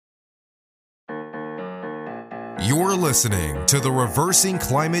You're listening to the Reversing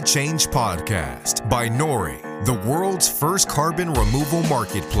Climate Change podcast by Nori, the world's first carbon removal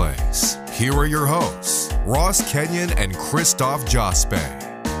marketplace. Here are your hosts, Ross Kenyon and Christoph Jaspe.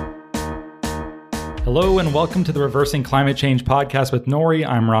 Hello and welcome to the Reversing Climate Change podcast with Nori.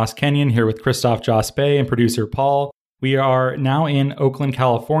 I'm Ross Kenyon here with Christoph Jaspe and producer Paul. We are now in Oakland,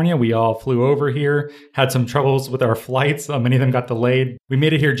 California. We all flew over here, had some troubles with our flights. Many of them got delayed. We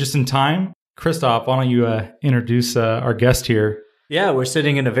made it here just in time. Christoph, why don't you introduce our guest here? Yeah, we're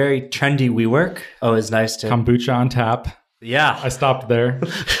sitting in a very trendy WeWork. Oh, it's nice to... Kombucha on tap. Yeah. I stopped there.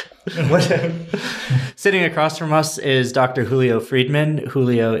 Sitting across from us is Dr. Julio Friedman.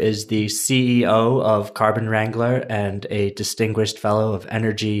 Julio is the CEO of Carbon Wrangler and a distinguished fellow of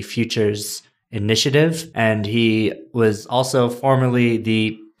Energy Futures Initiative. And he was also formerly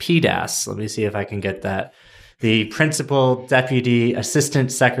the PDAS. Let me see if I can get that. The Principal Deputy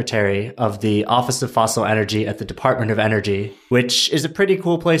Assistant Secretary of the Office of Fossil Energy at the Department of Energy, which is a pretty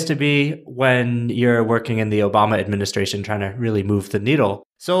cool place to be when you're working in the Obama administration trying to really move the needle.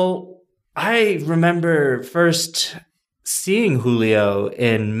 So I remember first seeing Julio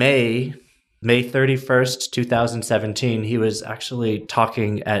in May 31st, 2017. He was actually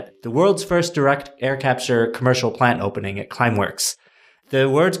talking at the world's first direct air capture commercial plant opening at Climeworks. The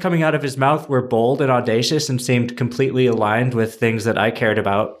words coming out of his mouth were bold and audacious and seemed completely aligned with things that I cared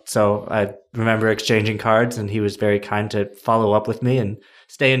about. So I remember exchanging cards, and he was very kind to follow up with me and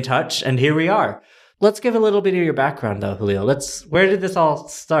stay in touch. And here we are. Let's give a little bit of your background, though, Julio. Where did this all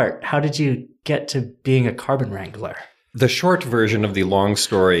start? How did you get to being a carbon wrangler? The short version of the long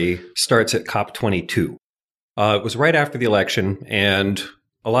story starts at COP22. It was right after the election, and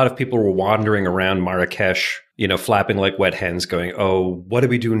a lot of people were wandering around Marrakesh, flapping like wet hens, going, oh, what do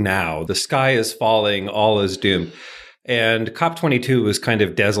we do now? The sky is falling, all is doomed. And COP22 was kind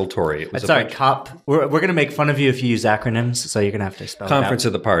of desultory. It was COP. We're going to make fun of you if you use acronyms, so you're going to have to spell Conference it out.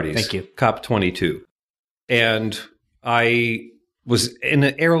 of the Parties. Thank you. COP22. And I was in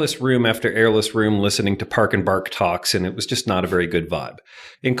an airless room after airless room listening to Park and Bark talks, and it was just not a very good vibe.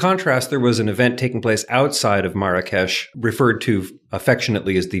 In contrast, there was an event taking place outside of Marrakesh, referred to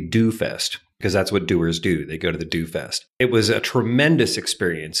affectionately as the Do Fest, because that's what doers do. They go to the Do Fest. It was a tremendous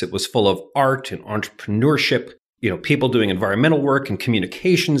experience. It was full of art and entrepreneurship, people doing environmental work and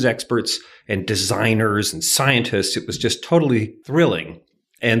communications experts and designers and scientists. It was just totally thrilling.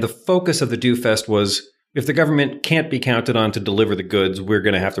 And the focus of the Do Fest was, if the government can't be counted on to deliver the goods, we're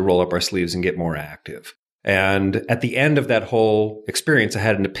going to have to roll up our sleeves and get more active. And at the end of that whole experience, I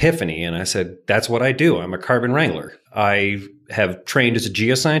had an epiphany, and I said, that's what I do. I'm a carbon wrangler. I have trained as a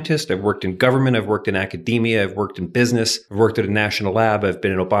geoscientist. I've worked in government. I've worked in academia. I've worked in business. I've worked at a national lab. I've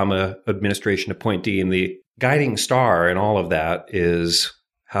been an Obama administration appointee. And the guiding star in all of that is,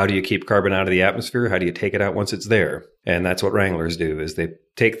 how do you keep carbon out of the atmosphere? How do you take it out once it's there? And that's what wranglers do, is they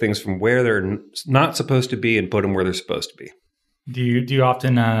take things from where they're not supposed to be and put them where they're supposed to be. Do you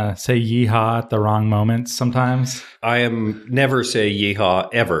often say yeehaw at the wrong moments sometimes? I am never say yeehaw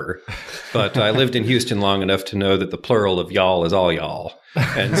ever, but I lived in Houston long enough to know that the plural of y'all is all y'all.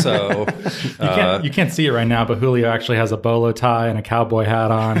 And so you can't see it right now, but Julio actually has a bolo tie and a cowboy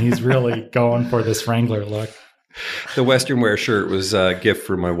hat on. He's really going for this Wrangler look. The Western wear shirt was a gift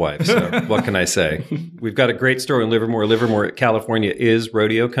for my wife. So what can I say? We've got a great store in Livermore. Livermore, California is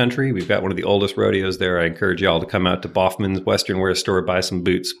rodeo country. We've got one of the oldest rodeos there. I encourage y'all to come out to Boffman's Western wear store, buy some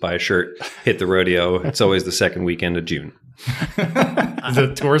boots, buy a shirt, hit the rodeo. It's always the second weekend of June. Is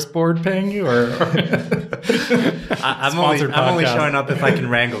the tourist board paying you? or I'm only showing up if I can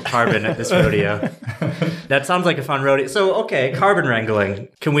wrangle carbon at this rodeo. That sounds like a fun rodeo. So, okay, carbon wrangling.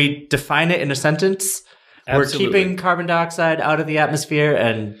 Can we define it in a sentence? Absolutely. We're keeping carbon dioxide out of the atmosphere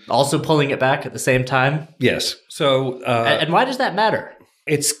and also pulling it back at the same time? Yes. So, and why does that matter?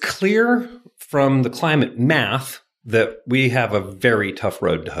 It's clear from the climate math that we have a very tough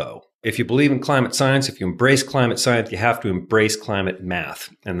road to hoe. If you believe in climate science, if you embrace climate science, you have to embrace climate math.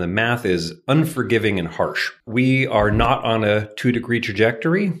 And the math is unforgiving and harsh. We are not on a 2-degree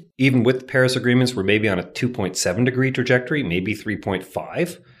trajectory. Even with the Paris agreements, we're maybe on a 2.7-degree trajectory, maybe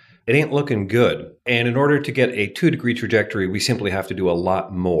 3.5. It ain't looking good. And in order to get a 2-degree trajectory, we simply have to do a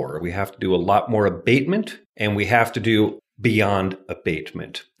lot more. We have to do a lot more abatement, and we have to do beyond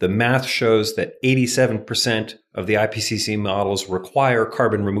abatement. The math shows that 87% of the IPCC models require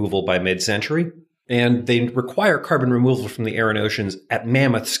carbon removal by mid-century, and they require carbon removal from the air and oceans at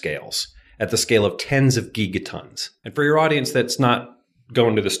mammoth scales, at the scale of tens of gigatons. And for your audience that's not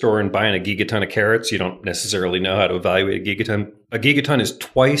going to the store and buying a gigaton of carrots, you don't necessarily know how to evaluate a gigaton. A gigaton is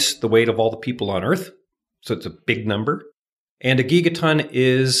twice the weight of all the people on Earth, so it's a big number. And a gigaton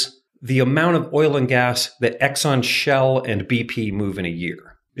is the amount of oil and gas that Exxon, Shell, and BP move in a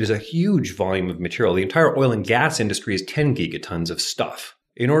year. It is a huge volume of material. The entire oil and gas industry is 10 gigatons of stuff.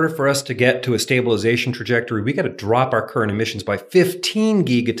 In order for us to get to a stabilization trajectory, we got to drop our current emissions by 15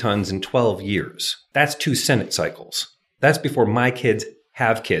 gigatons in 12 years. That's 2 Senate cycles. That's before my kids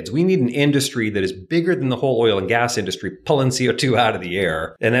have kids. We need an industry that is bigger than the whole oil and gas industry, pulling CO2 out of the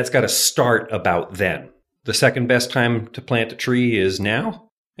air, and that's got to start about then. The second best time to plant a tree is now.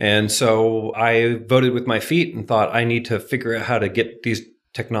 And so I voted with my feet and thought I need to figure out how to get these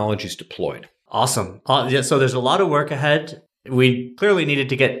technologies deployed. Awesome. So there's a lot of work ahead. We clearly needed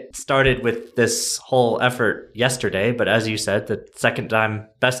to get started with this whole effort yesterday, but as you said, the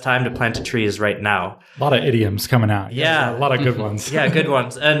best time to plant a tree is right now. A lot of idioms coming out. Yeah. A lot of good ones. Yeah, good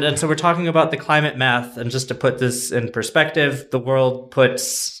ones. And so we're talking about the climate math, and just to put this in perspective, the world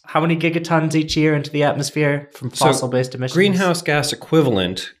puts how many gigatons each year into the atmosphere from fossil-based emissions? Greenhouse gas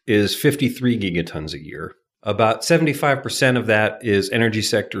equivalent is 53 gigatons a year. About 75% of that is energy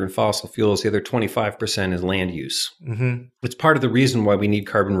sector and fossil fuels. The other 25% is land use. Mm-hmm. It's part of the reason why we need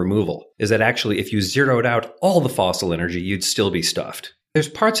carbon removal, is that actually if you zeroed out all the fossil energy, you'd still be stuffed. There's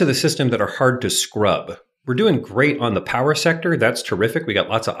parts of the system that are hard to scrub. We're doing great on the power sector. That's terrific. We got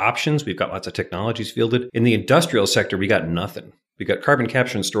lots of options. We've got lots of technologies fielded. In the industrial sector, we got nothing. We got carbon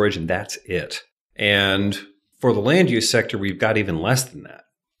capture and storage, and that's it. And for the land use sector, we've got even less than that.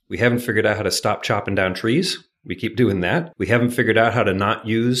 We haven't figured out how to stop chopping down trees. We keep doing that. We haven't figured out how to not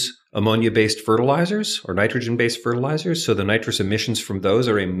use ammonia-based fertilizers or nitrogen-based fertilizers. So the nitrous emissions from those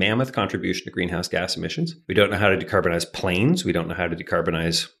are a mammoth contribution to greenhouse gas emissions. We don't know how to decarbonize planes. We don't know how to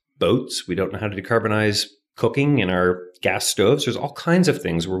decarbonize boats. We don't know how to decarbonize cooking in our gas stoves. There's all kinds of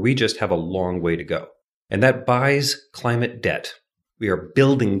things where we just have a long way to go. And that buys climate debt. We are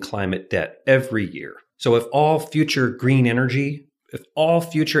building climate debt every year. So if all future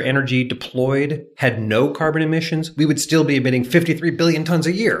energy deployed had no carbon emissions, we would still be emitting 53 billion tons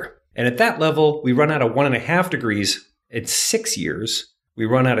a year. And at that level, we run out of 1.5 degrees in 6 years. We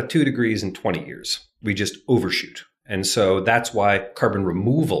run out of 2 degrees in 20 years. We just overshoot. And so that's why carbon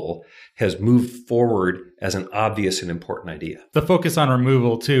removal has moved forward as an obvious and important idea. The focus on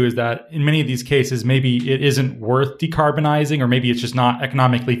removal, too, is that in many of these cases, maybe it isn't worth decarbonizing, or maybe it's just not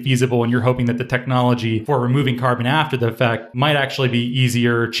economically feasible, and you're hoping that the technology for removing carbon after the fact might actually be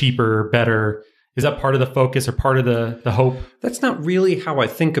easier, cheaper, better. Is that part of the focus or part of the hope? That's not really how I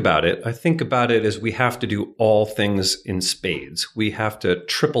think about it. I think about it as we have to do all things in spades. We have to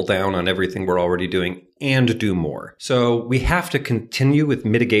triple down on everything we're already doing and do more. So we have to continue with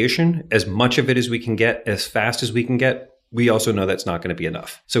mitigation, as much of it as we can get, as fast as we can get. We also know that's not going to be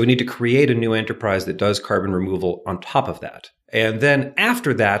enough. So we need to create a new enterprise that does carbon removal on top of that. And then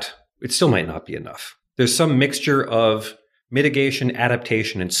after that, it still might not be enough. There's some mixture of mitigation,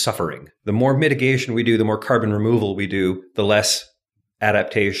 adaptation, and suffering. The more mitigation we do, the more carbon removal we do, the less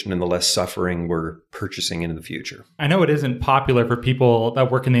adaptation and the less suffering we're purchasing into the future. I know it isn't popular for people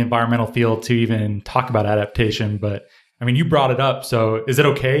that work in the environmental field to even talk about adaptation, but I mean, you brought it up. So is it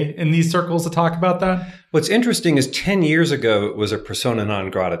okay in these circles to talk about that? What's interesting is 10 years ago, it was a persona non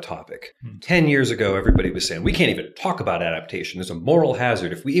grata topic. 10 years ago, everybody was saying, we can't even talk about adaptation. There's a moral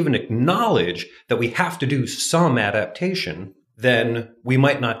hazard. If we even acknowledge that we have to do some adaptation, then we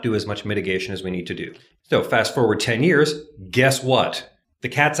might not do as much mitigation as we need to do. So fast forward 10 years, guess what? The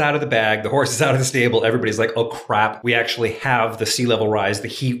cat's out of the bag, the horse is out of the stable. Everybody's like, oh crap, we actually have the sea level rise, the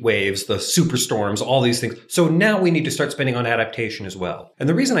heat waves, the superstorms, all these things. So now we need to start spending on adaptation as well. And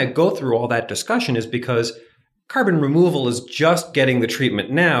the reason I go through all that discussion is because carbon removal is just getting the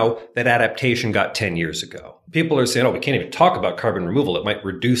treatment now that adaptation got 10 years ago. People are saying, oh, we can't even talk about carbon removal. It might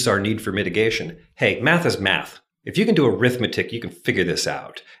reduce our need for mitigation. Hey, math is math. If you can do arithmetic, you can figure this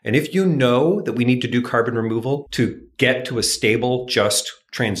out. And if you know that we need to do carbon removal to get to a stable, just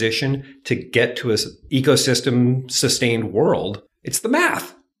transition, to get to an ecosystem-sustained world, it's the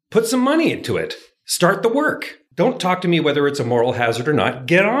math. Put some money into it. Start the work. Don't talk to me whether it's a moral hazard or not.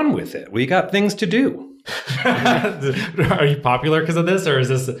 Get on with it. We got things to do. Are you popular because of this, or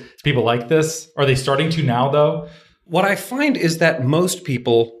is people like this? Are they starting to now, though? What I find is that most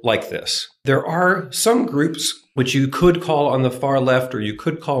people like this. There are some groups which you could call on the far left or you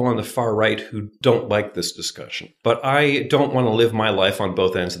could call on the far right who don't like this discussion. But I don't want to live my life on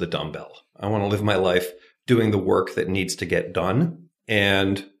both ends of the dumbbell. I want to live my life doing the work that needs to get done.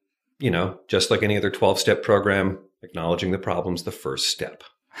 And, just like any other 12-step program, acknowledging the problem's the first step.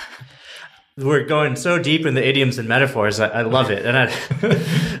 We're going so deep in the idioms and metaphors. I love it.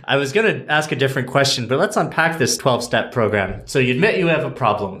 And I was going to ask a different question, but let's unpack this 12-step program. So you admit you have a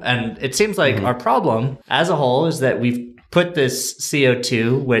problem. And it seems like our problem as a whole is that we've put this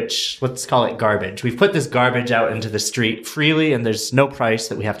CO2, which let's call it garbage. We've put this garbage out into the street freely, and there's no price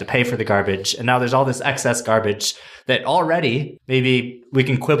that we have to pay for the garbage. And now there's all this excess garbage that already, maybe we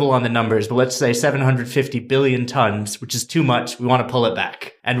can quibble on the numbers, but let's say 750 billion tons, which is too much. We want to pull it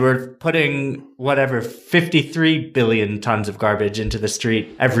back. And we're putting 53 billion tons of garbage into the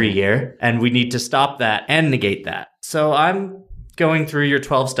street every year. And we need to stop that and negate that. So I'm going through your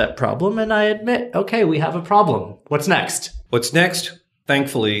 12-step problem, and I admit, okay, we have a problem. What's next? What's next,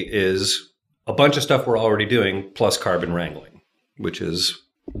 thankfully, is a bunch of stuff we're already doing, plus carbon wrangling, which is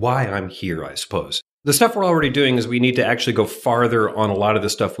why I'm here, I suppose. The stuff we're already doing is we need to actually go farther on a lot of the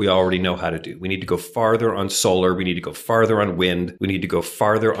stuff we already know how to do. We need to go farther on solar. We need to go farther on wind. We need to go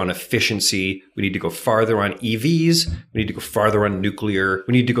farther on efficiency. We need to go farther on EVs. We need to go farther on nuclear.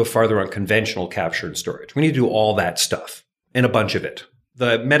 We need to go farther on conventional capture and storage. We need to do all that stuff and a bunch of it.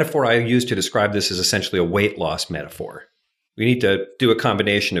 The metaphor I use to describe this is essentially a weight loss metaphor. We need to do a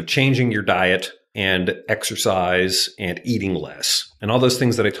combination of changing your diet and exercise and eating less. And all those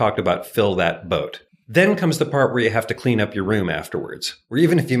things that I talked about fill that boat. Then comes the part where you have to clean up your room afterwards, where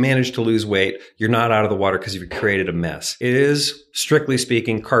even if you manage to lose weight, you're not out of the water because you've created a mess. It is, strictly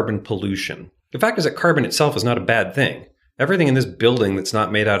speaking, carbon pollution. The fact is that carbon itself is not a bad thing. Everything in this building that's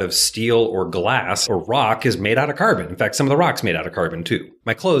not made out of steel or glass or rock is made out of carbon. In fact, some of the rock's made out of carbon too.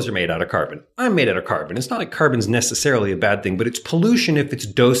 My clothes are made out of carbon. I'm made out of carbon. It's not like carbon's necessarily a bad thing, but it's pollution if it's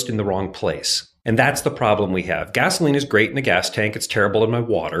dosed in the wrong place. And that's the problem we have. Gasoline is great in a gas tank. It's terrible in my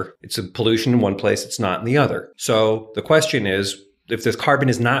water. It's a pollution in one place. It's not in the other. So the question is, if this carbon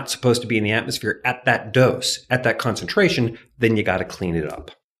is not supposed to be in the atmosphere at that dose, at that concentration, then you got to clean it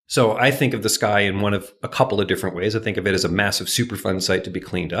up. So I think of the sky in one of a couple of different ways. I think of it as a massive Superfund site to be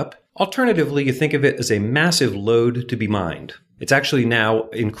cleaned up. Alternatively, you think of it as a massive lode to be mined. It's actually now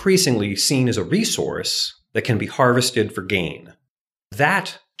increasingly seen as a resource that can be harvested for gain.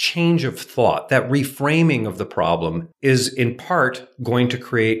 That change of thought, that reframing of the problem is in part going to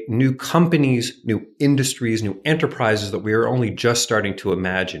create new companies, new industries, new enterprises that we are only just starting to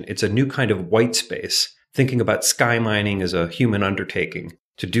imagine. It's a new kind of white space, thinking about sky mining as a human undertaking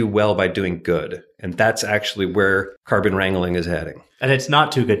to do well by doing good. And that's actually where carbon wrangling is heading. And it's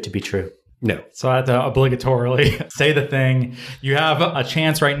not too good to be true. No. So I have to obligatorily say the thing. You have a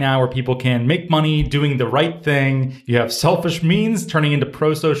chance right now where people can make money doing the right thing. You have selfish means turning into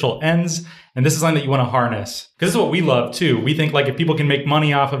pro-social ends. And this is something that you want to harness. Because this is what we love too. We think like if people can make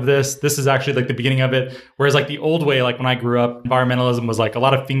money off of this is actually like the beginning of it. Whereas like the old way, like when I grew up, environmentalism was like a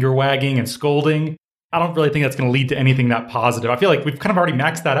lot of finger wagging and scolding. I don't really think that's going to lead to anything that positive. I feel like we've kind of already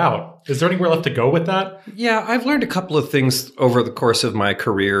maxed that out. Is there anywhere left to go with that? Yeah, I've learned a couple of things over the course of my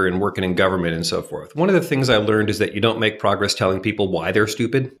career and working in government and so forth. One of the things I learned is that you don't make progress telling people why they're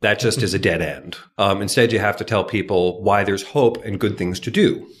stupid. That just is a dead end. Instead, you have to tell people why there's hope and good things to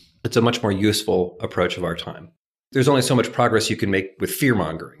do. It's a much more useful approach of our time. There's only so much progress you can make with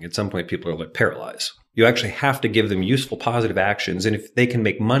fear-mongering. At some point, people are like paralyzed. You actually have to give them useful, positive actions. And if they can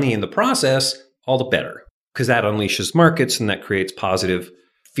make money in the process, all the better, because that unleashes markets and that creates positive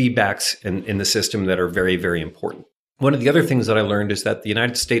feedbacks in the system that are very, very important. One of the other things that I learned is that the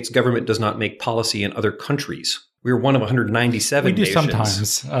United States government does not make policy in other countries. We're one of 197 nations. We do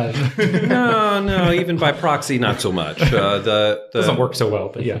sometimes. No, even by proxy, not so much. Doesn't work so well,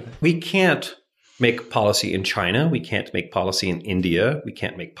 but yeah. We can't make policy in China. We can't make policy in India. We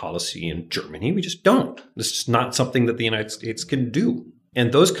can't make policy in Germany. We just don't. This is not something that the United States can do.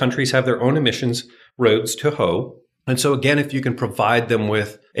 And those countries have their own emissions roads to hoe. And so again, if you can provide them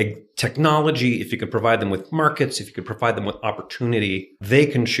with a technology, if you can provide them with markets, if you can provide them with opportunity, they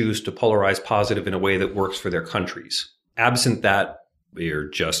can choose to polarize positive in a way that works for their countries. Absent that, we're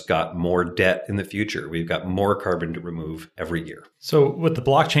just got more debt in the future. We've got more carbon to remove every year. So with the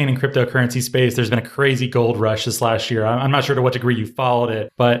blockchain and cryptocurrency space, there's been a crazy gold rush this last year. I'm not sure to what degree you followed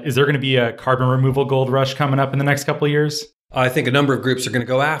it, but is there going to be a carbon removal gold rush coming up in the next couple of years? I think a number of groups are going to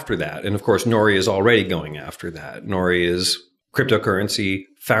go after that. And of course, Nori is already going after that. Nori is cryptocurrency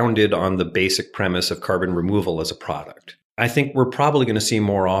founded on the basic premise of carbon removal as a product. I think we're probably going to see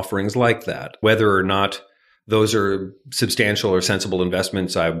more offerings like that. Whether or not those are substantial or sensible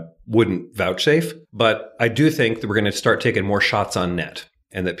investments, I wouldn't vouchsafe. But I do think that we're going to start taking more shots on net,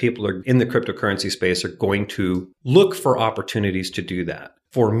 and that people are in the cryptocurrency space are going to look for opportunities to do that.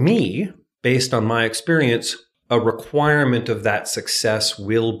 For me, based on my experience, a requirement of that success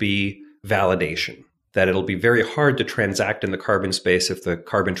will be validation, that it'll be very hard to transact in the carbon space if the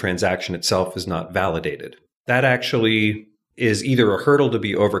carbon transaction itself is not validated. That actually is either a hurdle to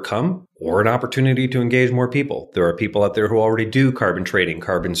be overcome or an opportunity to engage more people. There are people out there who already do carbon trading,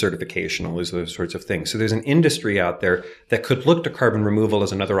 carbon certification, all those sorts of things. So there's an industry out there that could look to carbon removal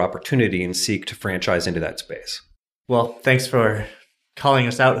as another opportunity and seek to franchise into that space. Well, thanks for calling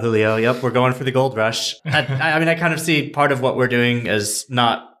us out, Julio. Yep, we're going for the gold rush. I mean, I kind of see part of what we're doing as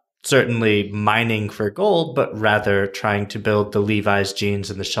not certainly mining for gold, but rather trying to build the Levi's jeans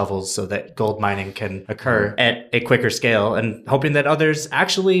and the shovels so that gold mining can occur at a quicker scale, and hoping that others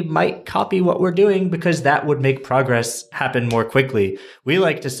actually might copy what we're doing because that would make progress happen more quickly. We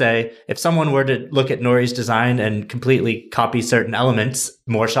like to say, if someone were to look at Nori's design and completely copy certain elements,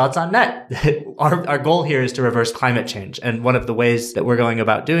 more shots on net. Our goal here is to reverse climate change. And one of the ways that we're going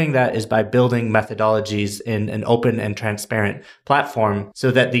about doing that is by building methodologies in an open and transparent platform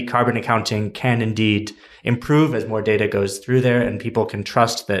so that the carbon accounting can indeed improve as more data goes through there and people can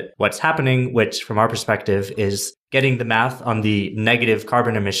trust that what's happening, which from our perspective is getting the math on the negative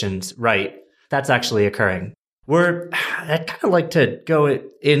carbon emissions right, that's actually occurring. I'd kind of like to go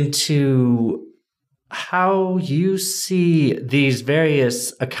into how you see these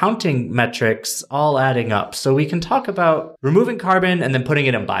various accounting metrics all adding up. So we can talk about removing carbon and then putting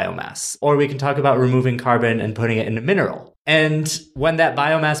it in biomass, or we can talk about removing carbon and putting it in a mineral. And when that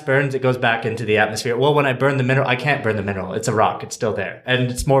biomass burns, it goes back into the atmosphere. Well, when I burn the mineral, I can't burn the mineral. It's a rock. It's still there.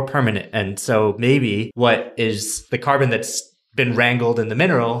 And it's more permanent. And so maybe what is the carbon that's been wrangled in the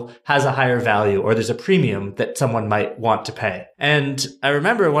mineral has a higher value, or there's a premium that someone might want to pay. And I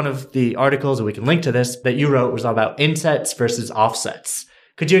remember one of the articles, and we can link to this, that you wrote was all about insets versus offsets.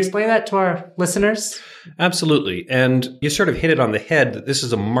 Could you explain that to our listeners? Absolutely. And you sort of hit it on the head that this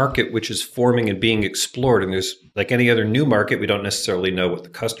is a market which is forming and being explored. And there's, like any other new market, we don't necessarily know what the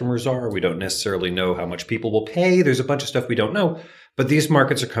customers are. We don't necessarily know how much people will pay. There's a bunch of stuff we don't know. But these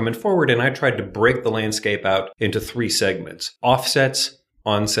markets are coming forward, and I tried to break the landscape out into 3 segments: offsets,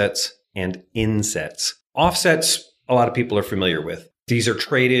 onsets, and insets. Offsets, a lot of people are familiar with. These are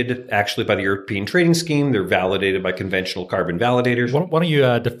traded actually by the European Trading Scheme. They're validated by conventional carbon validators. Why don't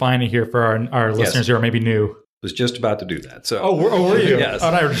you define it here for our listeners who are maybe new? Was just about to do that. So, were you? Yes. Oh,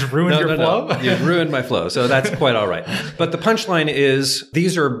 I just ruined your flow? No. You ruined my flow. So that's quite all right. But the punchline is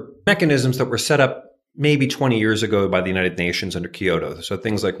these are mechanisms that were set up maybe 20 years ago by the United Nations under Kyoto. So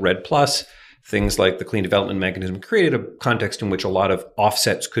things like REDD+, things like the Clean Development Mechanism created a context in which a lot of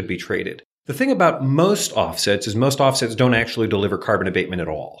offsets could be traded. The thing about most offsets is most offsets don't actually deliver carbon abatement at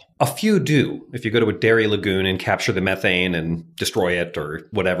all. A few do. If you go to a dairy lagoon and capture the methane and destroy it or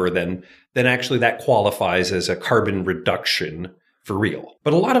whatever, then actually that qualifies as a carbon reduction for real.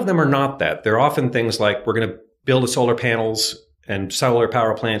 But a lot of them are not that. They're often things like, we're going to build solar panels and solar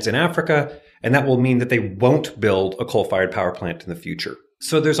power plants in Africa, and that will mean that they won't build a coal-fired power plant in the future.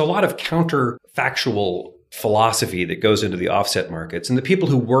 So there's a lot of counterfactual philosophy that goes into the offset markets. And the people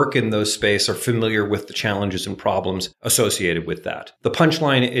who work in those space are familiar with the challenges and problems associated with that. The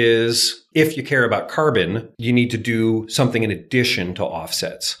punchline is, if you care about carbon, you need to do something in addition to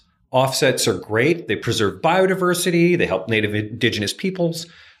offsets. Offsets are great. They preserve biodiversity. They help native indigenous peoples.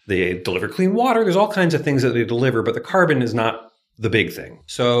 They deliver clean water. There's all kinds of things that they deliver, but the carbon is not the big thing.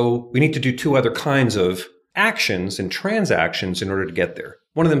 So we need to do 2 other kinds of actions and transactions in order to get there.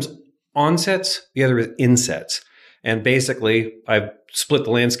 One of them's onsets, the other is insets. And basically, I've split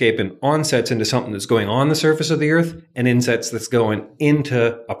the landscape in onsets into something that's going on the surface of the earth and insets that's going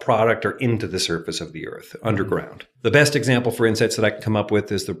into a product or into the surface of the earth, underground. The best example for insets that I can come up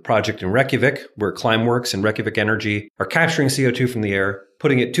with is the project in Reykjavik, where Climeworks and Reykjavik Energy are capturing CO2 from the air,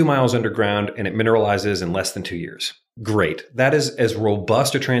 putting it 2 miles underground, and it mineralizes in less than 2 years. Great. That is as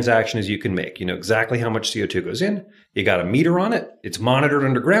robust a transaction as you can make. You know exactly how much CO2 goes in. You got a meter on it. It's monitored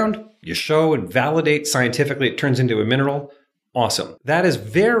underground. You show and validate scientifically it turns into a mineral. Awesome. That is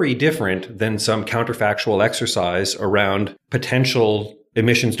very different than some counterfactual exercise around potential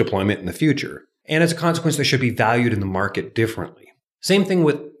emissions deployment in the future. And as a consequence, they should be valued in the market differently. Same thing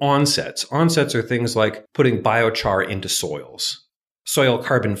with onsets. Onsets are things like putting biochar into soils, soil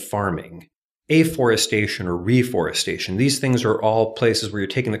carbon farming, afforestation or reforestation. These things are all places where you're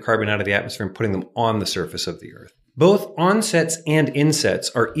taking the carbon out of the atmosphere and putting them on the surface of the earth. Both onsets and insets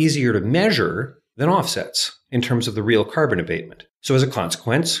are easier to measure than offsets in terms of the real carbon abatement. So as a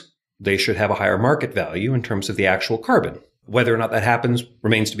consequence, they should have a higher market value in terms of the actual carbon. Whether or not that happens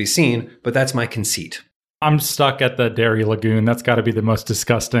remains to be seen, but that's my conceit. I'm stuck at the dairy lagoon. That's got to be the most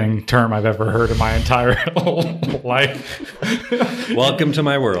disgusting term I've ever heard in my entire life. Welcome to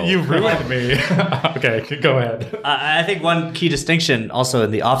my world. You ruined me. Okay, go ahead. I think one key distinction also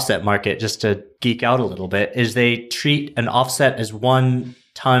in the offset market, just to geek out a little bit, is they treat an offset as one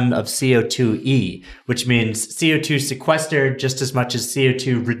ton of CO2e, which means CO2 sequestered just as much as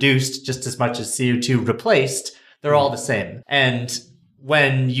CO2 reduced, just as much as CO2 replaced. They're all the same. And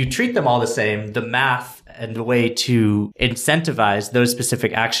when you treat them all the same, the math and the way to incentivize those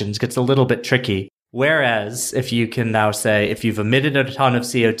specific actions gets a little bit tricky. Whereas if you can now say, if you've emitted a ton of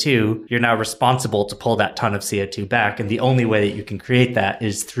CO2, you're now responsible to pull that ton of CO2 back. And the only way that you can create that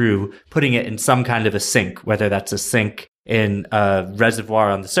is through putting it in some kind of a sink, whether that's a sink in a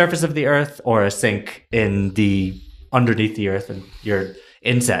reservoir on the surface of the earth or a sink in the underneath the earth and your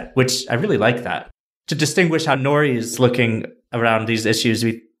inset, which I really like that. To distinguish how Nori is looking around these issues,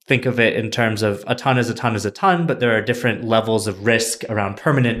 we think of it in terms of a ton is a ton is a ton, but there are different levels of risk around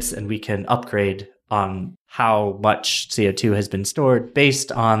permanence, and we can upgrade on how much CO2 has been stored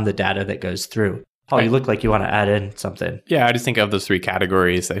based on the data that goes through. Paul, you look like you want to add in something. Yeah, I just think of those three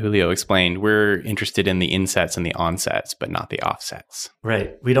categories that Julio explained. We're interested in the insets and the onsets, but not the offsets.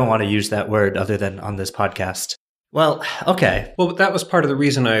 Right. We don't want to use that word other than on this podcast. Well, okay. Well, that was part of the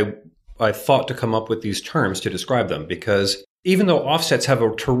reason I thought to come up with these terms to describe them, because even though offsets have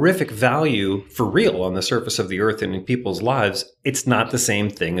a terrific value for real on the surface of the earth and in people's lives, it's not the same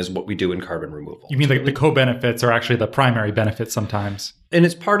thing as what we do in carbon removal. You mean the co-benefits are actually the primary benefits sometimes? And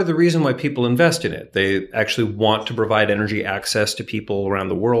it's part of the reason why people invest in it. They actually want to provide energy access to people around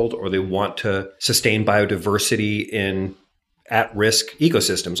the world, or they want to sustain biodiversity in at-risk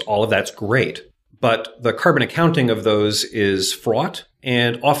ecosystems. All of that's great. But the carbon accounting of those is fraught,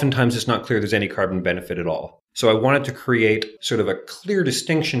 and oftentimes it's not clear there's any carbon benefit at all. So I wanted to create sort of a clear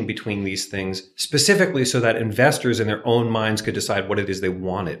distinction between these things, specifically so that investors in their own minds could decide what it is they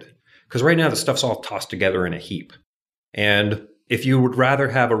wanted. Because right now the stuff's all tossed together in a heap. And if you would rather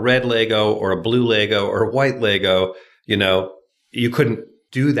have a red Lego or a blue Lego or a white Lego, you couldn't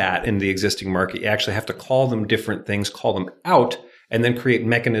do that in the existing market. You actually have to call them different things, call them out, and then create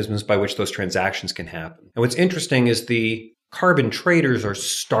mechanisms by which those transactions can happen. And what's interesting is the carbon traders are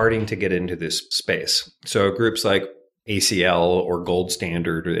starting to get into this space. So groups like ACL or Gold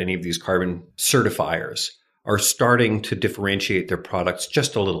Standard or any of these carbon certifiers are starting to differentiate their products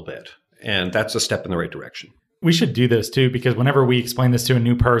just a little bit. And that's a step in the right direction. We should do this too, because whenever we explain this to a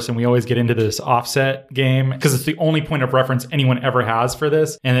new person, we always get into this offset game because it's the only point of reference anyone ever has for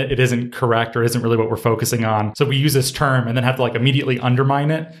this. And it isn't correct or isn't really what we're focusing on. So we use this term and then have to immediately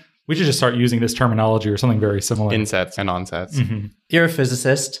undermine it. We should just start using this terminology or something very similar. Insets and onsets. Mm-hmm. You're a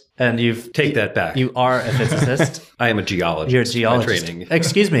physicist, and Take that back. You are a physicist. I am a geologist. You're a geologist. By training.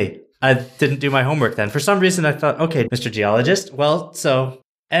 Excuse me. I didn't do my homework then. For some reason, I thought, okay, Mr. Geologist.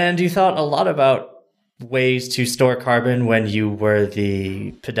 And you thought a lot about ways to store carbon when you were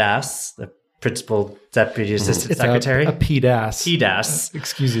the PDAS, the Principal Deputy Assistant Secretary. A PDAS. PDAS.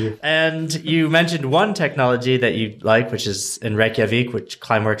 Excuse you. And you mentioned one technology that you like, which is in Reykjavik, which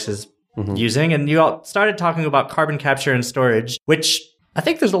Climeworks is using. And you all started talking about carbon capture and storage, which I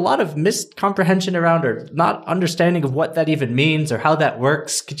think there's a lot of miscomprehension around or not understanding of what that even means or how that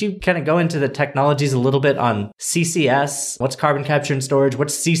works. Could you kind of go into the technologies a little bit on CCS? What's carbon capture and storage?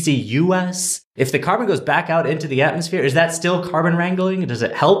 What's CCUS? If the carbon goes back out into the atmosphere, is that still carbon wrangling? Does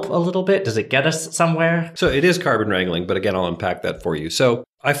it help a little bit? Does it get us somewhere? So it is carbon wrangling, but again, I'll unpack that for you. So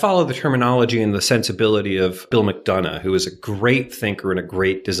I follow the terminology and the sensibility of Bill McDonough, who is a great thinker and a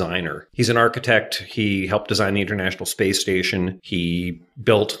great designer. He's an architect. He helped design the International Space Station. He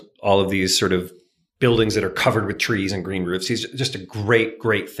built all of these sort of buildings that are covered with trees and green roofs. He's just a great,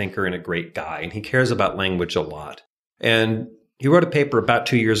 great thinker and a great guy. And he cares about language a lot. And he wrote a paper about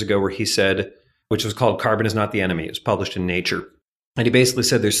 2 years ago where he said, which was called Carbon is Not the Enemy. It was published in Nature. And he basically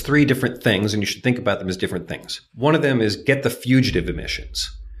said there's three different things, and you should think about them as different things. One of them is get the fugitive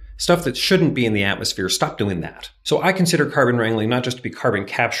emissions. Stuff that shouldn't be in the atmosphere, stop doing that. So I consider carbon wrangling not just to be carbon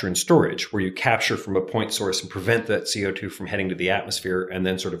capture and storage, where you capture from a point source and prevent that CO2 from heading to the atmosphere and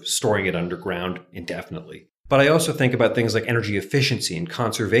then sort of storing it underground indefinitely. But I also think about things like energy efficiency and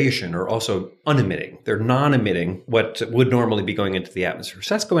conservation are also unemitting. They're non-emitting what would normally be going into the atmosphere.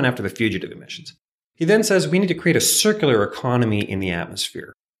 So that's going after the fugitive emissions. He then says we need to create a circular economy in the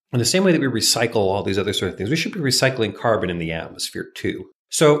atmosphere. In the same way that we recycle all these other sort of things, we should be recycling carbon in the atmosphere too.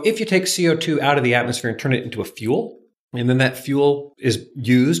 So if you take CO2 out of the atmosphere and turn it into a fuel, and then that fuel is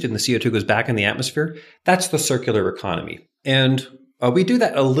used and the CO2 goes back in the atmosphere, that's the circular economy. And we do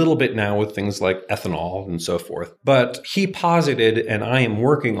that a little bit now with things like ethanol and so forth. But he posited, and I am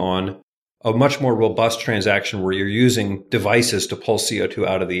working on, a much more robust transaction where you're using devices to pull CO2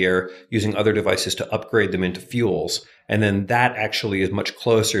 out of the air, using other devices to upgrade them into fuels. And then that actually is much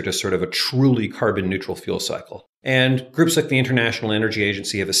closer to sort of a truly carbon neutral fuel cycle. And groups like the International Energy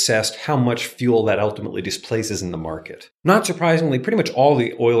Agency have assessed how much fuel that ultimately displaces in the market. Not surprisingly, pretty much all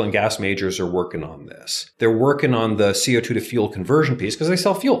the oil and gas majors are working on this. They're working on the CO2 to fuel conversion piece because they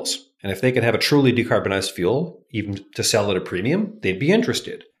sell fuels. And if they could have a truly decarbonized fuel, even to sell at a premium, they'd be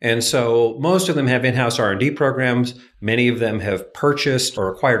interested. And so most of them have in-house R&D programs. Many of them have purchased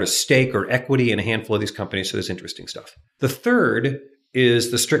or acquired a stake or equity in a handful of these companies. So there's interesting stuff. The third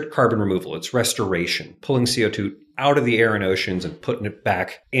is the strict carbon removal. It's restoration, pulling CO2 out of the air and oceans and putting it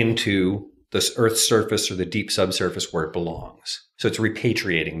back into the Earth's surface or the deep subsurface where it belongs. So it's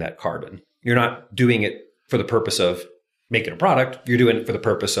repatriating that carbon. You're not doing it for the purpose of making a product. You're doing it for the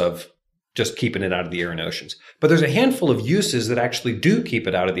purpose of just keeping it out of the air and oceans. But there's a handful of uses that actually do keep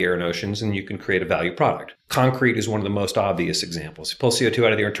it out of the air and oceans, and you can create a value product. Concrete is one of the most obvious examples. You pull CO2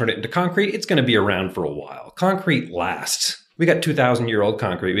 out of the air and turn it into concrete, it's going to be around for a while. Concrete lasts. We got 2,000-year-old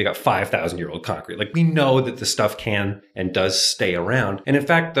concrete. We got 5,000-year-old concrete. Like, we know that the stuff can and does stay around. And in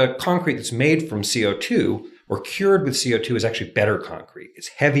fact, the concrete that's made from CO2 or cured with CO2 is actually better concrete. It's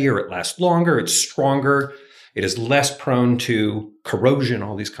heavier, it lasts longer, it's stronger, it is less prone to corrosion,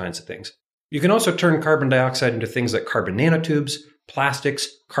 all these kinds of things. You can also turn carbon dioxide into things like carbon nanotubes, plastics,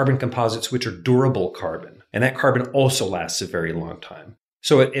 carbon composites, which are durable carbon. And that carbon also lasts a very long time.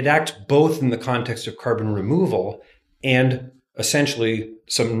 So it acts both in the context of carbon removal and essentially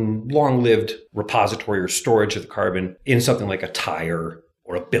some long-lived repository or storage of the carbon in something like a tire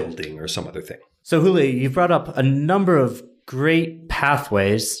or a building or some other thing. So Julio, you've brought up a number of great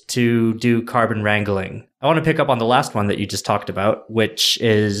pathways to do carbon wrangling. I want to pick up on the last one that you just talked about, which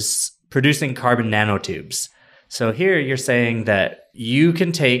is producing carbon nanotubes. So here you're saying that you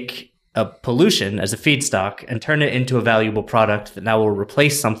can take a pollution as a feedstock and turn it into a valuable product that now will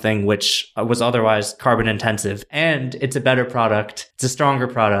replace something which was otherwise carbon intensive. And it's a better product, it's a stronger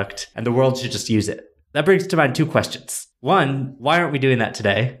product, and the world should just use it. That brings to mind two questions. One, why aren't we doing that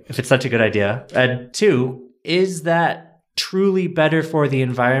today if it's such a good idea? And two, is that truly better for the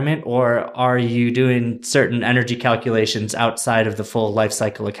environment, or are you doing certain energy calculations outside of the full life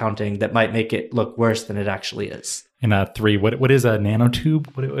cycle accounting that might make it look worse than it actually is? And three, what is a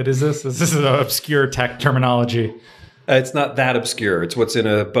nanotube? What is this? This is an obscure tech terminology. It's not that obscure. It's what's in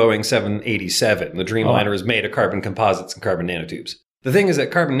a Boeing 787. The Dreamliner is made of carbon composites and carbon nanotubes. The thing is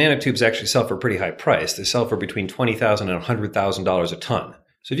that carbon nanotubes actually sell for a pretty high price. They sell for between $20,000 and $100,000 a ton.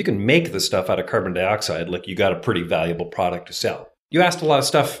 So if you can make the stuff out of carbon dioxide, like, you got a pretty valuable product to sell. You asked a lot of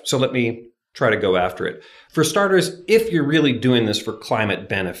stuff, so let me try to go after it. For starters, if you're really doing this for climate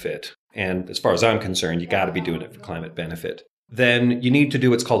benefit, and as far as I'm concerned, you got to be doing it for climate benefit, then you need to do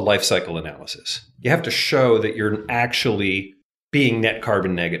what's called life cycle analysis. You have to show that you're actually being net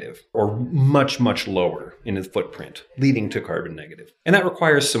carbon negative or much, much lower in the footprint, leading to carbon negative. And that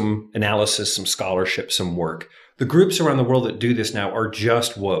requires some analysis, some scholarship, some work. The groups around the world that do this now are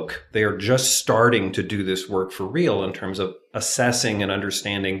just woke. They are just starting to do this work for real in terms of assessing and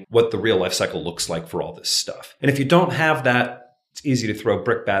understanding what the real life cycle looks like for all this stuff. And if you don't have that, it's easy to throw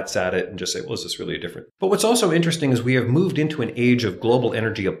brickbats at it and just say, well, is this really different? But what's also interesting is we have moved into an age of global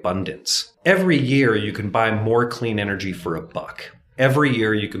energy abundance. Every year you can buy more clean energy for $1. Every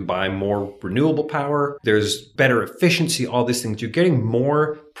year you can buy more renewable power. There's better efficiency, all these things. You're getting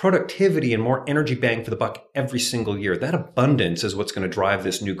more productivity and more energy bang for the buck every single year. That abundance is what's going to drive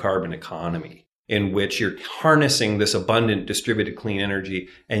this new carbon economy, in which you're harnessing this abundant distributed clean energy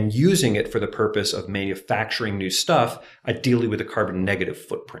and using it for the purpose of manufacturing new stuff, ideally with a carbon negative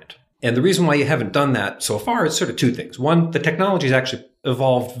footprint. And the reason why you haven't done that so far is sort of two things. One, the technology has actually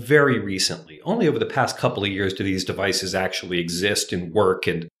evolved very recently. Only over the past couple of years do these devices actually exist and work,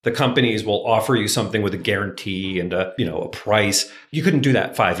 and the companies will offer you something with a guarantee and a price. You couldn't do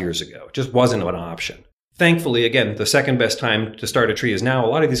that 5 years ago. It just wasn't an option. Thankfully, again, the second best time to start a tree is now. A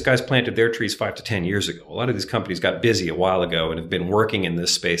lot of these guys planted their trees 5 to 10 years ago. A lot of these companies got busy a while ago and have been working in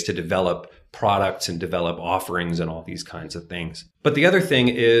this space to develop products and develop offerings and all these kinds of things. But the other thing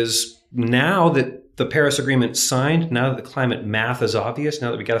is, now that the Paris Agreement signed, now that the climate math is obvious,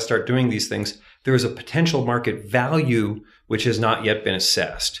 now that we got to start doing these things, there is a potential market value which has not yet been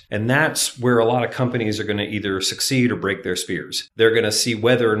assessed. And that's where a lot of companies are going to either succeed or break their spears. They're going to see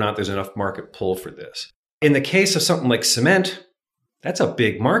whether or not there's enough market pull for this. In the case of something like cement, that's a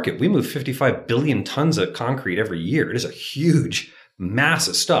big market. We move 55 billion tons of concrete every year. It is a huge,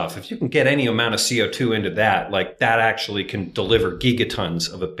 massive stuff. If you can get any amount of CO2 into that, like, that actually can deliver gigatons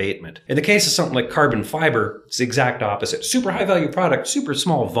of abatement. In the case of something like carbon fiber, it's the exact opposite. Super high value product, super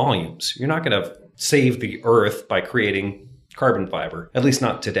small volumes. You're not going to save the earth by creating carbon fiber, at least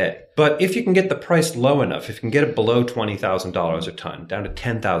not today. But if you can get the price low enough, if you can get it below $20,000 a ton, down to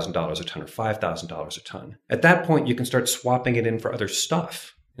 $10,000 a ton or $5,000 a ton, at that point you can start swapping it in for other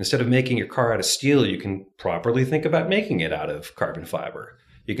stuff. Instead of making your car out of steel, you can properly think about making it out of carbon fiber.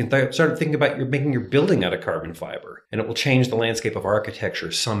 You can start thinking about making your building out of carbon fiber, and it will change the landscape of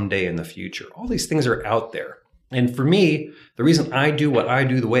architecture someday in the future. All these things are out there. And for me, the reason I do what I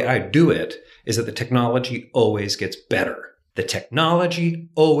do the way I do it is that the technology always gets better. The technology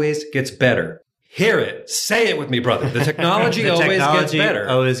always gets better. Hear it. Say it with me, brother. The technology gets better.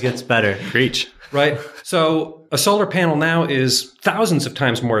 Always gets better. Preach. Right? So a solar panel now is thousands of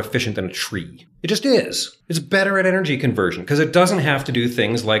times more efficient than a tree. It just is. It's better at energy conversion because it doesn't have to do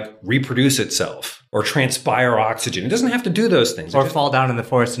things like reproduce itself or transpire oxygen. It doesn't have to do those things. Or fall down in the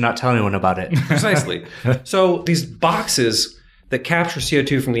forest and not tell anyone about it. Precisely. So these boxes that capture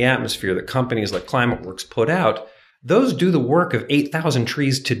CO2 from the atmosphere that companies like ClimateWorks put out, those do the work of 8,000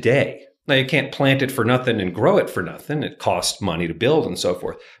 trees today. Now, you can't plant it for nothing and grow it for nothing. It costs money to build and so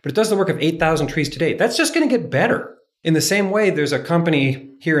forth. But it does the work of 8,000 trees today. That's just going to get better. In the same way, there's a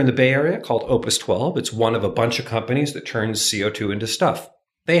company here in the Bay Area called Opus 12. It's one of a bunch of companies that turns CO2 into stuff.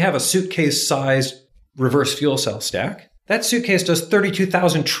 They have a suitcase-sized reverse fuel cell stack. That suitcase does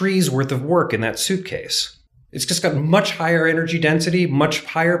 32,000 trees worth of work in that suitcase. It's just got much higher energy density, much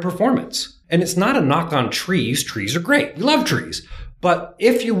higher performance. And it's not a knock on trees. Trees are great. We love trees. But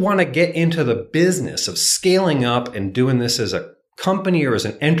if you want to get into the business of scaling up and doing this as a company or as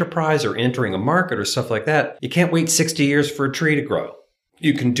an enterprise or entering a market or stuff like that, you can't wait 60 years for a tree to grow.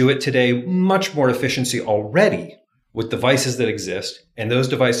 You can do it today, much more efficiency already with devices that exist. And those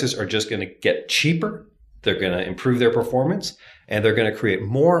devices are just going to get cheaper. They're going to improve their performance, and they're going to create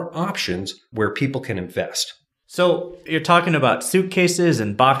more options where people can invest. So you're talking about suitcases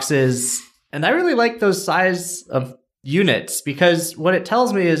and boxes, and I really like those size of units because what it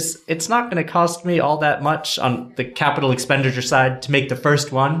tells me is it's not going to cost me all that much on the capital expenditure side to make the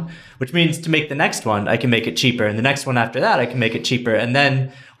first one, which means to make the next one, I can make it cheaper. And the next one after that, I can make it cheaper. And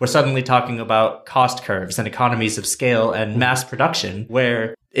then we're suddenly talking about cost curves and economies of scale and mass production,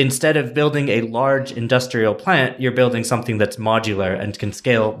 where instead of building a large industrial plant, you're building something that's modular and can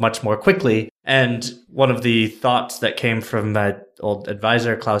scale much more quickly. And one of the thoughts that came from my old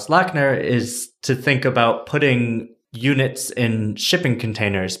advisor, Klaus Lackner, is to think about putting units in shipping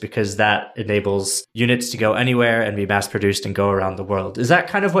containers because that enables units to go anywhere and be mass produced and go around the world. Is that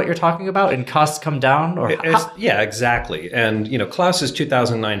kind of what you're talking about? And costs come down? Yeah, exactly. And, Klaus's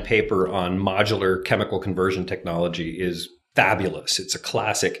 2009 paper on modular chemical conversion technology is fabulous. It's a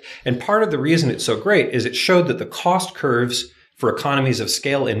classic. And part of the reason it's so great is it showed that the cost curves for economies of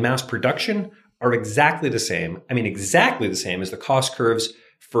scale in mass production are exactly the same. I mean, exactly the same as the cost curves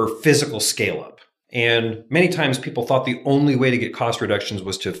for physical scale up. And many times people thought the only way to get cost reductions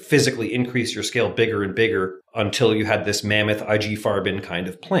was to physically increase your scale bigger and bigger until you had this mammoth IG Farben kind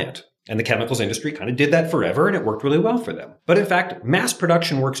of plant. And the chemicals industry kind of did that forever, and it worked really well for them. But in fact, mass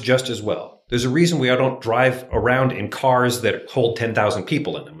production works just as well. There's a reason we don't drive around in cars that hold 10,000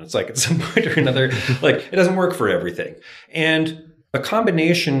 people in them. It's like at some point or another, it doesn't work for everything. And a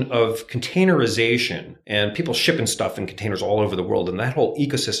combination of containerization and people shipping stuff in containers all over the world and that whole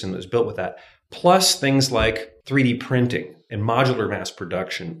ecosystem that was built with that, plus things like 3D printing and modular mass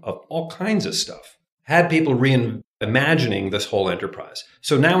production of all kinds of stuff, had people reimagining this whole enterprise.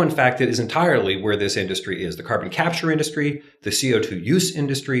 So now, in fact, it is entirely where this industry is. The carbon capture industry, the CO2 use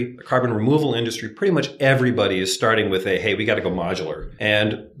industry, the carbon removal industry, pretty much everybody is starting with hey, we got to go modular.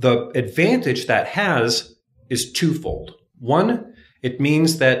 And the advantage that has is twofold. One, it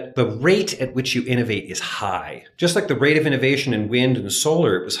means that the rate at which you innovate is high. Just like the rate of innovation in wind and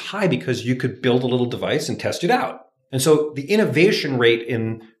solar, it was high because you could build a little device and test it out. And so the innovation rate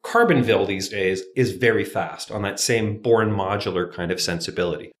in Carbonville these days is very fast on that same born modular kind of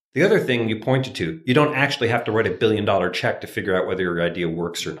sensibility. The other thing you pointed to, you don't actually have to write $1 billion check to figure out whether your idea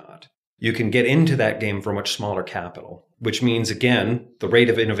works or not. You can get into that game for much smaller capital, which means, again, the rate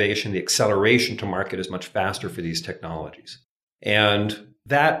of innovation, the acceleration to market is much faster for these technologies. And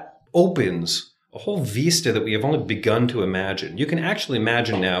that opens a whole vista that we have only begun to imagine. You can actually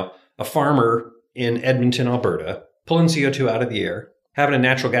imagine now a farmer in Edmonton, Alberta, pulling CO2 out of the air, having a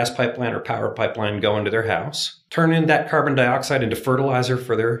natural gas pipeline or power pipeline go into their house, turning that carbon dioxide into fertilizer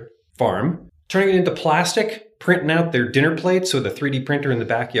for their farm, turning it into plastic, printing out their dinner plates with a 3D printer in the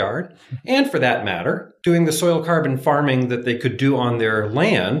backyard, and for that matter, doing the soil carbon farming that they could do on their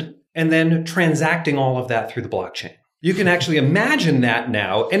land, and then transacting all of that through the blockchain. You can actually imagine that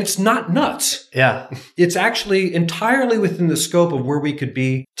now, and it's not nuts. Yeah. It's actually entirely within the scope of where we could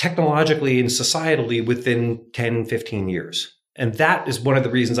be technologically and societally within 10, 15 years. And that is one of the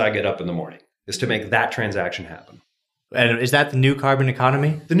reasons I get up in the morning, is to make that transaction happen. And is that the new carbon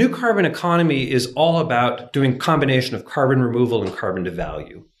economy? The new carbon economy is all about doing a combination of carbon removal and carbon to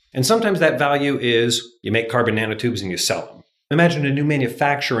value. And sometimes that value is you make carbon nanotubes and you sell them. Imagine a new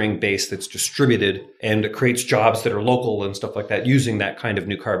manufacturing base that's distributed and it creates jobs that are local and stuff like that using that kind of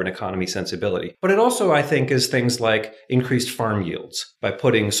new carbon economy sensibility. But it also, I think, is things like increased farm yields by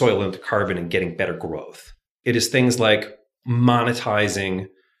putting soil into carbon and getting better growth. It is things like monetizing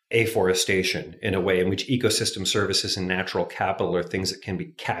afforestation in a way in which ecosystem services and natural capital are things that can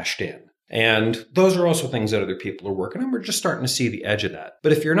be cashed in. And those are also things that other people are working on. We're just starting to see the edge of that.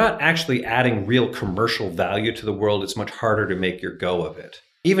 But if you're not actually adding real commercial value to the world, it's much harder to make your go of it.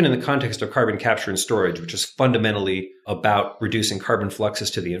 Even in the context of carbon capture and storage, which is fundamentally about reducing carbon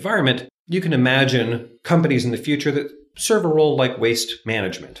fluxes to the environment, you can imagine companies in the future that serve a role like waste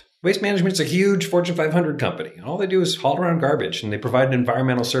management. Waste management is a huge Fortune 500 company. And all they do is haul around garbage, and they provide an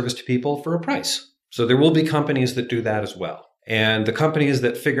environmental service to people for a price. So there will be companies that do that as well. And the companies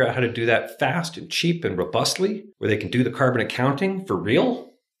that figure out how to do that fast and cheap and robustly, where they can do the carbon accounting for real,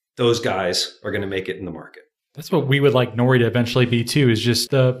 those guys are going to make it in the market. That's what we would like Nori to eventually be too, is just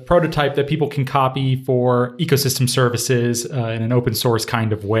the prototype that people can copy for ecosystem services in an open source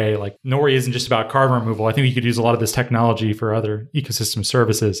kind of way. Like Nori isn't just about carbon removal. I think we could use a lot of this technology for other ecosystem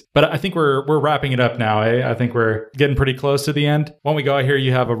services. But I think we're wrapping it up now. I think we're getting pretty close to the end. When we go out here,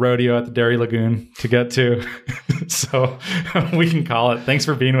 you have a rodeo at the Dairy Lagoon to get to. So we can call it. Thanks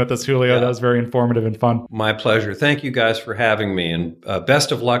for being with us, Julio. That was very informative and fun. My pleasure. Thank you guys for having me, and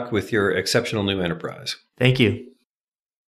best of luck with your exceptional new enterprise. Thank you.